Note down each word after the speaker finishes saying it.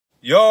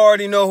You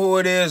already know who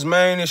it is,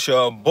 man. It's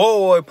your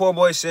boy,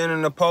 PoorBoySin,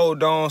 and the Po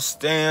don't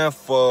stand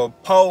for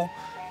Po.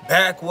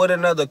 Back with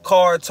another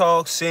card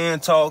talk, sin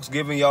talks,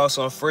 giving y'all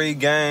some free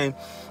game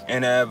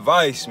and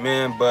advice,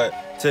 man. But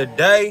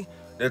today,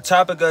 the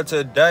topic of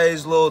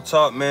today's little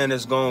talk, man,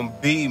 is gonna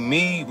be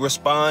me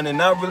responding,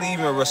 not really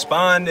even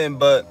responding,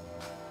 but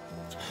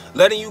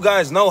letting you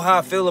guys know how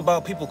I feel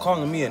about people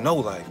calling me a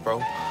no-life,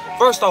 bro.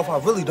 First off, I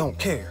really don't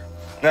care.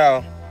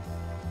 Now,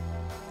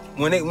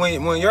 when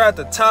you're at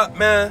the top,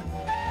 man,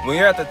 when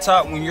you're at the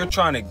top, when you're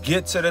trying to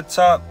get to the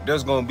top,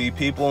 there's gonna be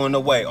people in the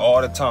way all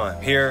the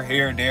time. Here,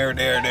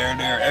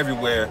 there,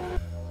 everywhere.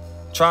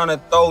 Trying to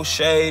throw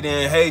shade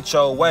and hate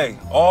your way.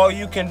 All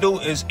you can do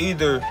is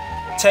either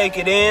take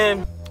it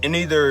in and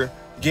either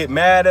get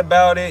mad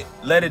about it,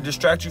 let it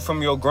distract you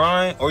from your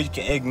grind, or you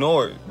can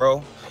ignore it,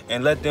 bro,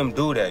 and let them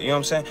do that. You know what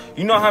I'm saying?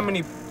 You know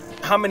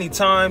how many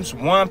times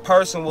one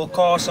person will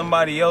call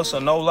somebody else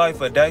a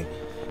no-life a day?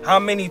 How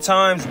many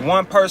times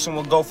one person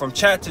will go from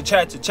chat to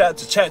chat to chat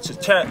to chat to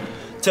chat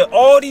to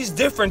all these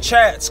different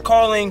chats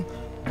calling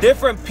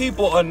different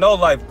people a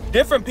no-life,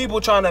 different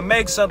people trying to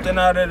make something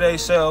out of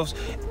themselves.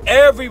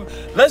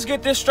 Let's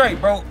get this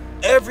straight, bro.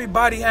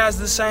 Everybody has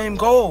the same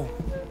goal.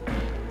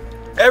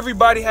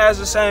 Everybody has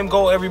the same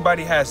goal.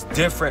 Everybody has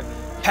different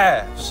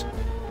paths.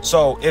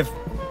 So if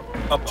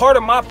a part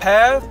of my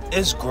path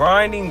is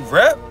grinding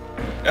rep,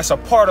 that's a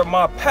part of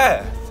my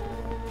path.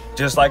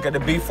 Just like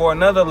it'd be for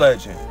another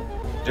legend.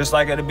 Just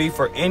like it'd be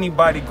for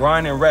anybody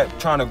grinding rep,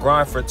 trying to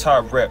grind for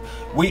top rep.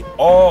 We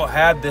all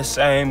have the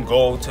same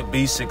goal to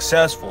be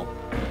successful.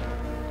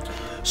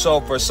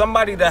 So for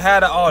somebody that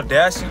had the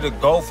audacity to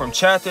go from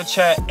chat to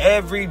chat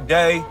every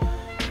day,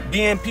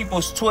 be in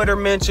people's Twitter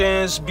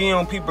mentions, be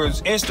on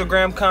people's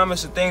Instagram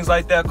comments and things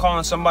like that,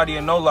 calling somebody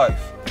a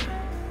no-life,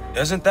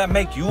 doesn't that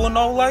make you a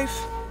no-life?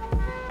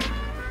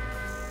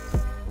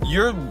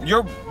 You're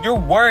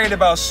worried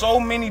about so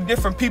many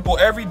different people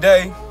every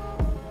day,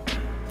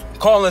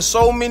 calling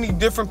so many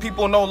different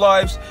people no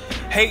lives,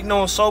 hating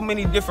on so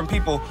many different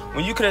people,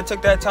 when you could have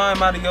took that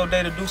time out of your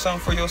day to do something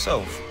for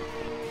yourself.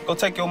 Go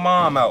take your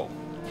mom out.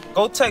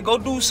 Go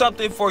do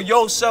something for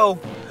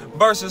yourself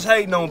versus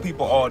hating on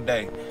people all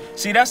day.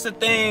 See, that's the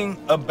thing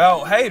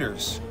about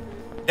haters.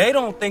 They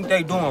don't think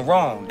they doing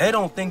wrong. They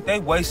don't think they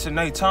wasting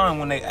their time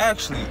when they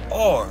actually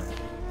are.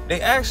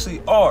 They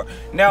actually are.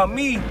 Now,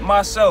 me,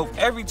 myself,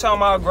 every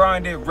time I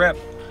grinded rep,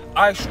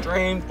 I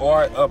streamed or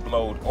I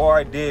upload or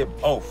I did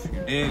both.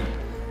 You did?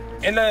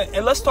 And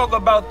let's talk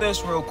about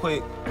this real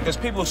quick, because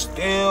people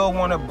still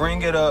want to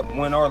bring it up.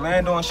 When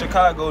Orlando and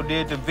Chicago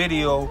did the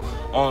video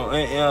on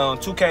NBA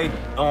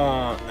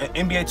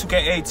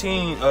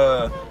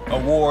 2K18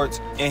 awards,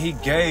 and he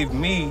gave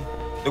me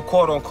the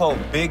quote-unquote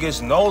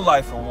biggest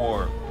no-life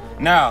award.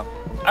 Now,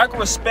 I can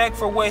respect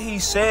for what he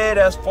said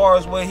as far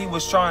as what he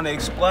was trying to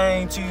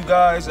explain to you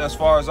guys, as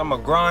far as I'm a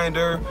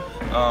grinder.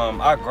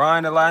 I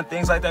grind a lot and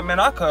things like that, man.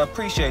 I could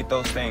appreciate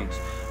those things.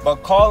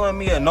 But calling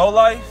me a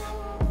no-life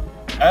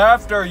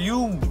after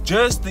you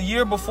just the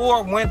year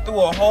before went through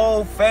a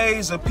whole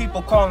phase of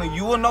people calling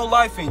you a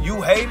no-life and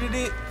you hated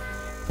it,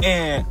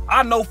 and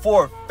I know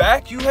for a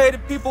fact you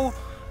hated people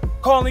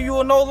calling you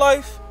a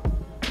no-life,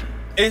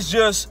 it's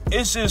just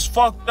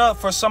fucked up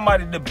for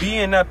somebody to be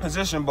in that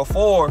position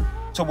before,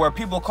 to where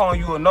people calling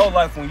you a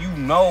no-life when you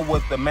know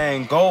what the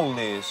main goal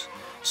is.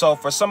 So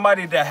for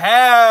somebody to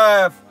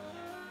have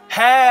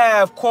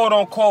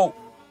quote-unquote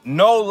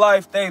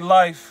no-life, they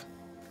life,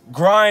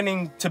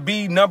 grinding to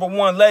be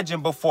 #1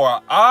 legend before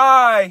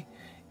I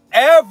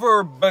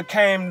ever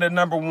became the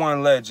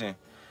 #1 legend,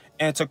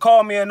 and to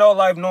call me a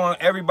no-life knowing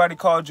everybody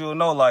called you a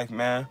no-life,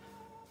 man,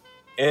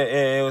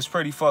 it was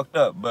pretty fucked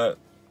up. But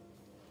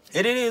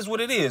it is what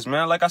it is,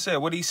 man. Like I said,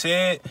 what he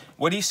said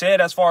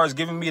as far as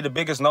giving me the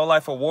biggest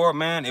no-life award,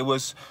 man, it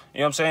was, you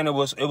know what I'm saying,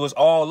 it was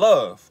all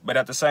love, but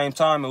at the same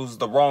time, it was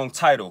the wrong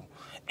title.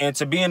 And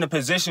to be in the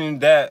position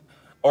that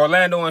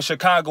Orlando and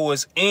Chicago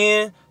is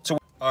in,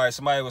 all right,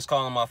 somebody was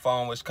calling my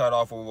phone, which cut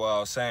off with what I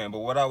was saying. But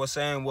what I was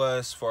saying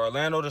was, for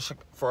Orlando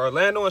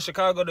and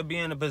Chicago to be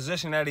in the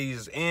position that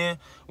he's in,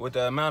 with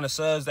the amount of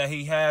subs that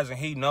he has, and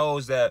he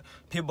knows that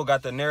people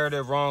got the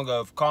narrative wrong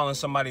of calling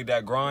somebody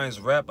that grinds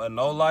rep a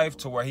no-life,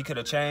 to where he could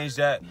have changed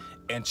that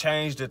and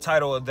changed the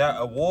title of that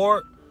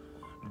award.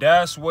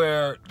 That's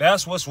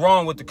what's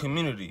wrong with the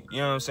community. You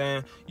know what I'm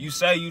saying? You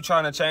say you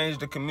trying to change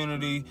the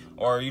community,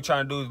 or you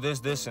trying to do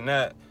this, and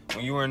that,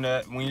 when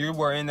you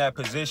were in that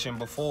position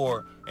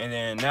before, and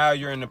then now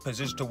you're in a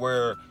position to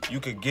where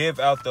you could give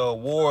out the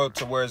award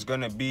to where it's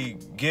gonna be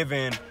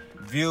given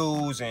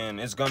views and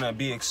it's gonna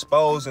be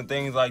exposed and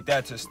things like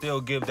that, to still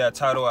give that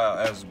title out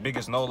as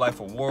biggest no-life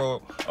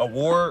award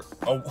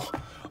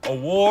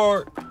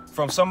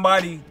from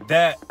somebody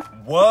that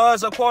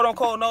was a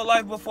quote-unquote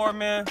no-life before,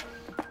 man.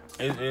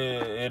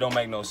 It don't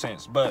make no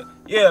sense. But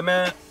yeah,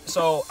 man,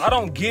 so I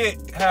don't get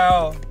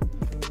how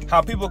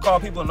people call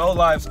people no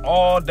lives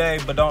all day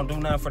but don't do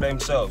nothing for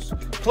themselves.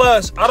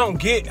 Plus, I don't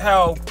get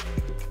how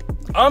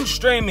I'm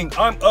streaming,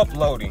 I'm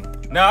uploading,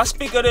 Now, I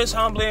speak of this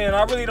humbly, and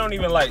I really don't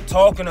even like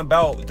talking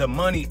about the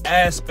money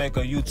aspect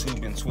of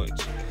YouTube and Twitch.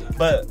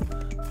 But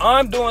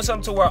I'm doing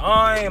something to where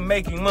I am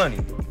making money,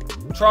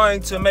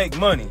 trying to make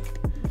money,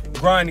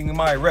 grinding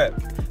my rep.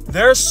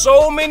 There's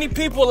so many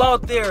people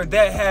out there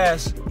that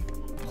has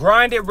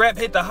grinded rep,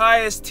 hit the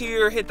highest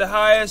tier, hit the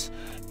highest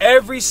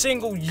every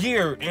single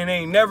year, and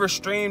ain't never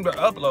streamed or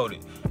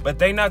uploaded. But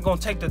they not gonna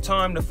take the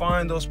time to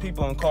find those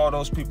people and call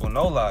those people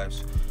no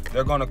lives.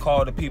 They're gonna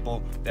call the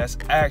people that's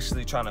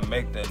actually trying to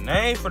make the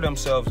name for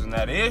themselves, and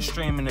that is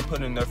streaming and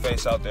putting their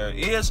face out there,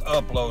 is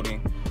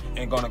uploading,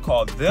 and gonna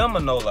call them a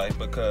no life.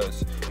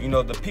 Because, you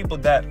know, the people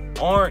that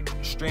aren't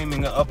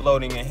streaming and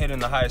uploading and hitting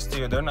the highest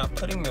tier, they're not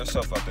putting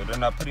themselves out there, they're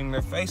not putting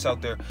their face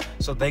out there,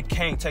 so they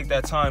can't take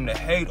that time to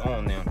hate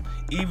on them.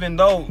 Even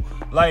though,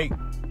 like,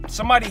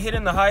 somebody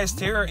hitting the highest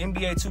tier,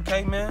 NBA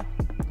 2K, man,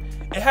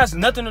 it has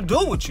nothing to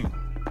do with you.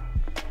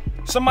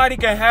 Somebody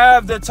can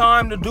have the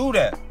time to do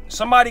that.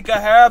 Somebody can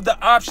have the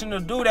option to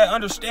do that.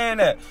 Understand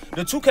that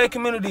the 2K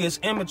community is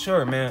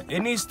immature, man.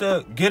 It needs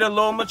to get a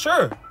little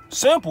mature.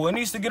 Simple. It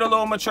needs to get a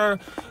little mature,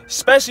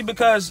 especially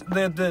because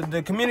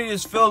the community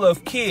is full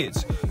of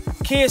kids.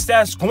 Kids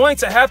that's going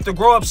to have to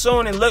grow up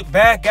soon and look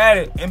back at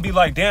it and be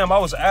like, damn, I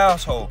was an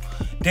asshole.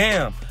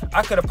 Damn,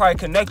 I could have probably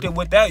connected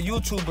with that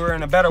YouTuber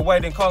in a better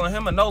way than calling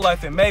him a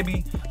no-life, and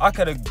maybe I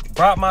could have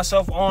brought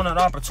myself on an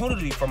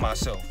opportunity for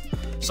myself.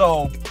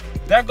 So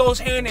that goes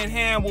hand in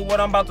hand with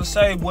what I'm about to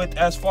say, with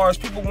as far as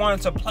people wanting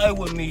to play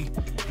with me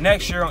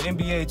next year on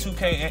NBA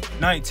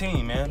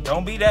 2K19, man.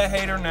 Don't be that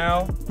hater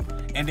now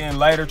and then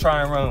later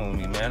try and run with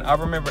me, man. I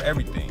remember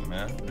everything,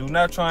 man. Do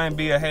not try and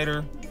be a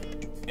hater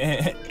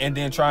and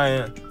then try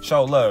and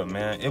show love,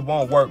 man. It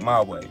won't work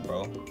my way,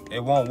 bro.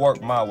 It won't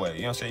work my way.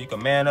 You know what I'm saying? You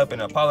can man up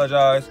and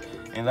apologize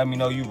and let me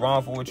know you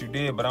wrong for what you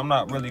did, but I'm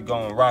not really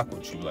going to rock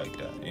with you like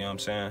that. You know what I'm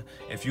saying?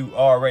 If you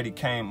already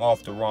came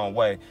off the wrong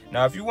way.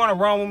 Now, if you want to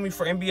run with me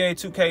for NBA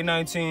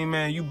 2K19,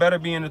 man, you better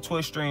be in the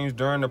Twitch streams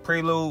during the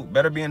prelude.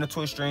 Better be in the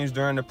Twitch streams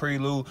during the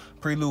prelude.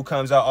 Prelude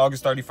comes out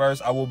August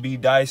 31st. I will be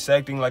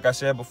dissecting, like I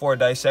said before,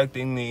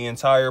 dissecting the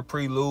entire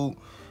prelude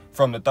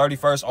from the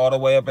 31st all the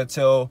way up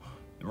until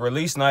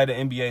release night of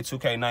NBA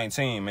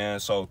 2K19,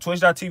 man. So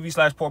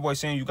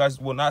twitch.tv/PoorBoySin. You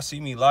guys will not see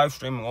me live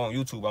streaming on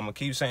YouTube. I'm gonna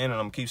keep saying it,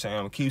 I'm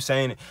gonna keep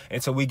saying it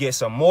until we get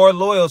some more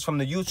loyals from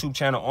the YouTube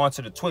channel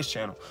onto the Twitch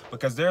channel.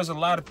 Because there's a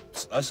lot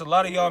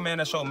of y'all, man,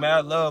 that show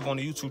mad love on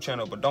the YouTube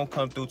channel but don't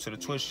come through to the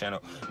Twitch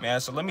channel, man.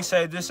 So let me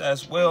say this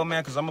as well,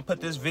 man, because I'm gonna put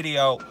this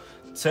video out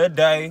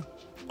today,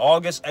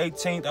 August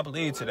 18th. I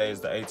believe today is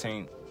the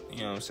 18th.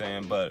 You know what I'm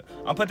saying? But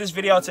I'll put this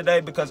video out today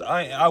because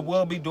I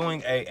will be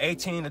doing a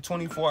 18 to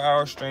 24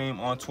 hour stream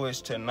on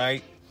Twitch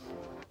tonight.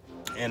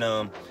 And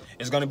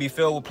it's going to be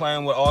filled with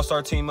playing with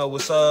All-Star Team Up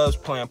with subs,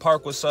 playing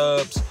Park with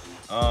subs.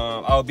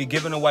 I'll be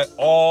giving away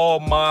all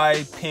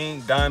my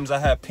pink diamonds. I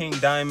have pink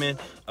diamond,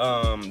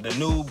 the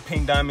new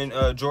pink diamond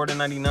Jordan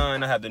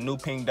 99. I have the new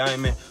pink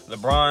diamond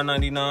LeBron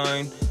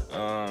 99.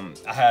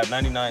 I have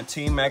 99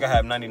 T-Mac. I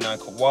have 99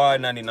 Kawhi,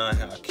 99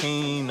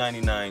 Hakeem,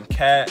 99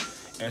 Cat,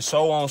 and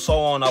so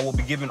on. I will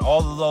be giving all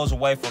of those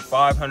away for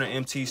 500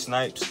 MT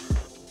snipes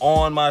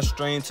on my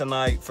stream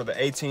tonight for the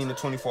 18 to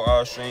 24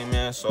 hour stream,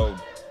 man. So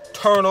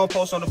turn on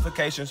post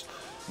notifications.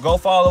 Go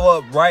follow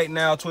up right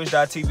now,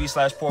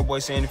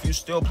 twitch.tv/PoorBoySin. If you're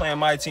still playing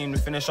my team to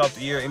finish off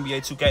the year, NBA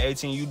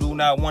 2K18, you do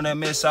not want to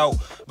miss out,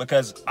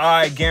 because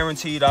I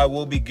guaranteed I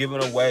will be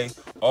giving away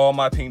all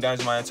my pink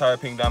diamonds, my entire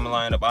pink diamond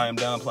lineup. I am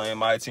done playing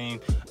my team.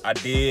 I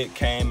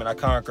came and I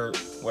conquered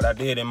what I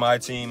did in my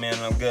team, man.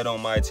 And I'm good on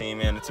my team,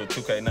 man. Until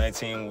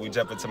 2K19, when we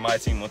jump into my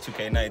team on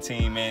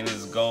 2K19, man,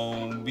 it's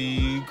gonna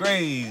be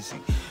crazy.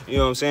 You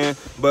know what I'm saying?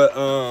 But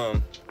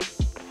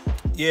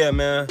yeah,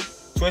 man.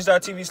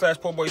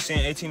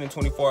 Twitch.tv/PoorBoySin, 18 to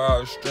 24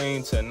 hour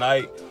stream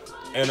tonight.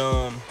 And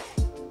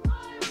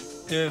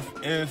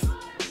if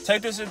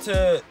take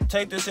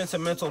this into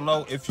mental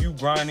note, if you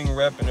grinding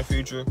rep in the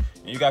future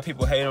and you got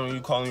people hating on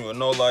you, calling you a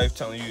no life,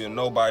 telling you a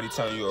nobody,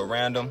 telling you a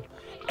random,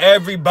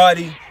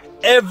 everybody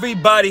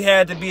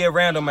had to be a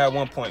random at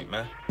one point,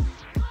 man.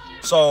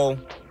 So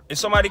if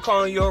somebody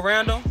calling you a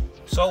random,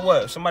 so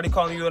what? If somebody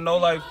calling you a no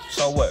life,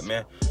 so what,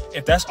 man?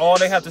 If that's all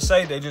they have to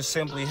say, they just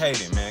simply hate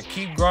it, man.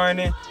 Keep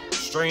grinding,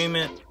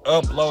 streaming,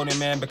 uploading,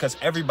 man, because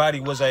everybody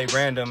was a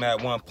random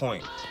at one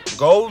point.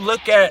 Go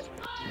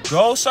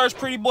search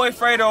Pretty Boy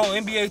Fredo on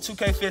NBA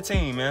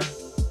 2K15, man.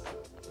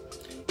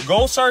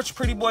 Go search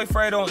Pretty Boy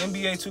Fredo on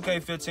NBA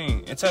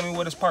 2K15 and tell me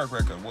what his park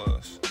record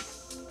was.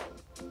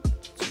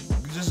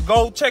 Just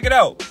go check it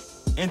out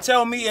and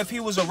tell me if he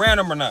was a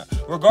random or not.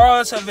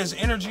 Regardless of his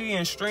energy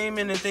and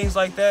streaming and things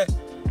like that,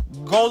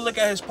 go look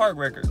at his park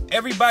record.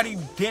 Everybody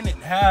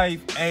didn't have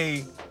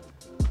a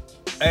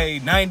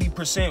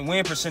 90%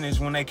 win percentage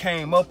when they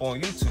came up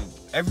on YouTube.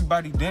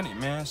 Everybody didn't,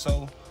 man.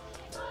 So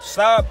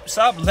stop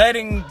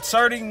letting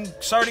certain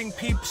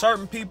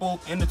people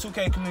in the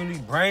 2K community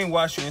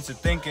brainwash you into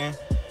thinking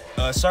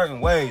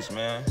certain ways,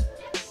 man.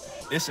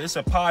 It's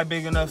a pie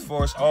big enough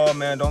for us all,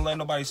 man. Don't let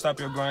nobody stop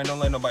your grind. Don't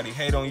let nobody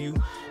hate on you.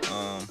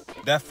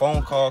 That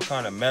phone call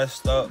kind of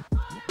messed up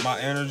my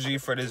energy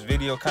for this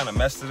video, kind of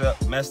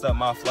messed up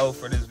my flow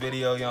for this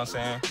video, you know what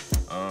I'm saying?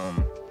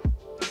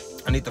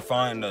 I need to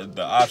find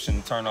the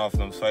option to turn off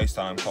them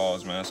FaceTime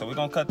calls, man. So we're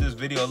gonna cut this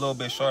video a little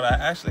bit short. I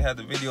actually had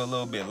the video a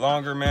little bit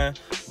longer, man,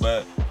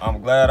 but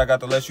I'm glad I got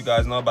to let you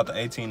guys know about the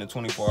 18 to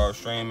 24-hour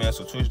stream, man.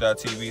 So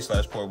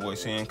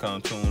twitch.tv/PoorBoySin, come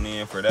tune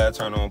in for that.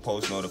 Turn on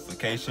post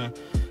notification.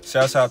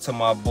 Shouts out to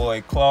my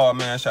boy Claude,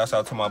 man. Shouts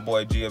out to my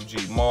boy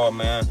GFG Mall,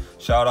 man.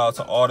 Shout out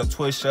to all the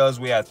Twitch subs.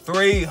 We had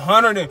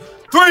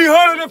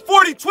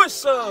 340 Twitch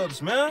subs,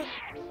 man.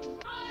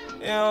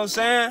 You know what I'm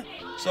saying?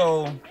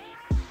 So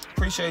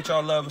appreciate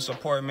y'all love and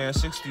support, man.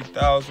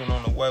 60,000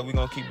 on the way. We're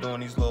gonna keep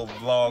doing these little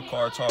vlog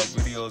car talk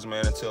videos,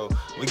 man, until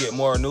we get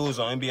more news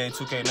on NBA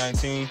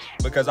 2K19,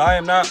 because I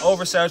am not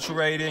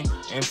oversaturating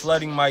and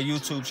flooding my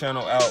YouTube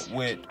channel out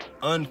with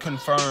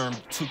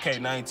unconfirmed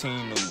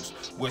 2K19 news,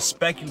 with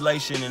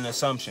speculation and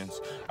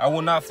assumptions. I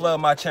will not flood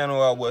my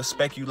channel out with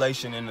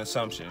speculation and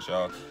assumptions,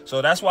 y'all.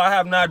 So that's why I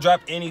have not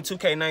dropped any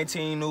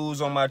 2K19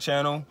 news on my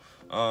channel.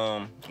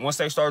 Once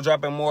they start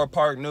dropping more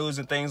park news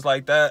and things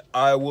like that,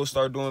 I will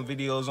start doing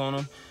videos on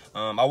them.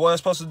 I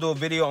was supposed to do a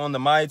video on the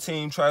My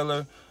Team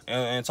trailer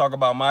and talk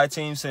about my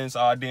team, since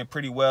I did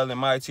pretty well in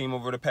my team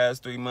over the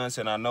past 3 months,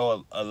 and I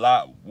know a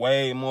lot,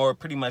 way more,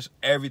 pretty much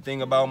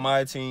everything about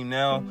my team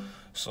now.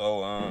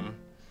 So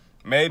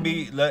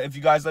maybe if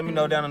you guys let me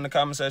know down in the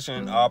comment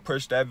section, I'll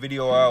push that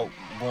video out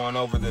going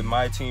over the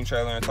My Team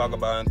trailer and talk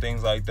about it and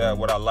things like that,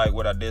 what I like,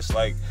 what I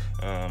dislike,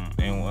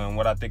 and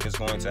what I think is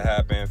going to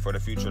happen for the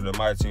future of the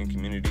My Team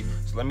community.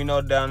 So let me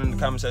know down in the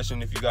comment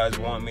section if you guys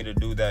want me to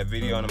do that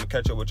video, and I'm gonna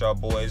catch up with y'all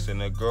boys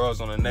and the girls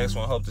on the next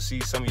one. Hope to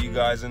see some of you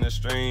guys in the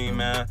stream,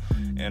 man.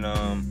 And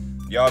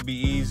y'all be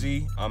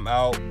easy. I'm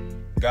out.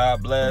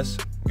 God bless.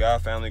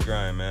 God family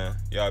grind, man.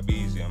 Y'all be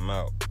easy. I'm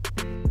out.